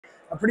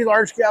a pretty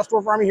large Chaos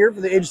Dwarf army here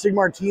for the Age of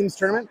Sigmar Teams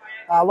tournament.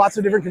 Lots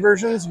of different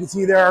conversions. You can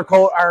see there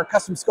are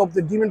custom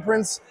sculpted Demon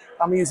Prince.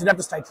 We use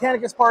Adeptus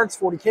Titanicus parts,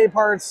 40k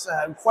parts,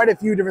 quite a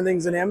few different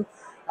things in him.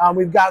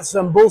 We've got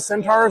some Bull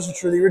Centaurs,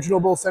 which are the original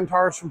Bull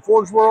Centaurs from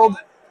Forge World.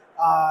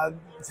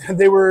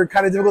 They were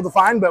kind of difficult to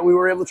find, but we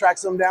were able to track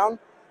some down.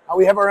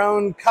 We have our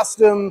own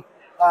custom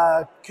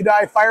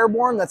Kadai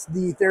Fireborn. That's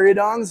the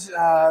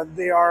Theriodons.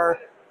 They are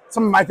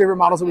some of my favorite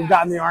models that we've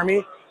got in the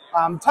army.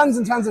 Tons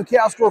and tons of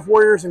Chaos Dwarf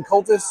Warriors and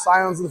Cultists,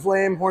 Scions of the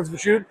Flame, Horns of the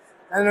Shoot.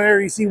 And there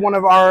you see one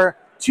of our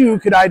 2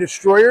 Kadai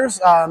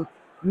Destroyers,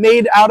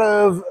 made out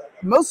of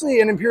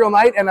mostly an Imperial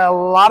Knight and a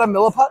lot of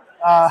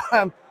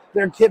Milliput.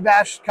 They're Kit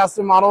Bash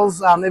custom models.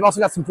 They've also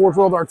got some Forge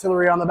World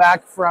artillery on the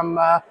back from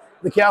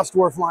the Chaos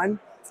Dwarf line.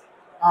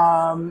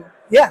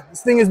 Yeah,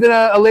 this thing has been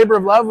a labor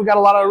of love. We've got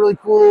a lot of really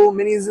cool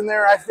minis in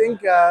there, I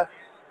think. A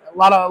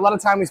lot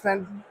of time we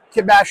spent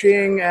kit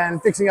bashing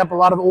and fixing up a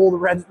lot of old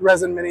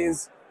resin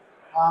minis.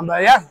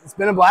 But yeah, it's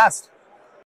been a blast.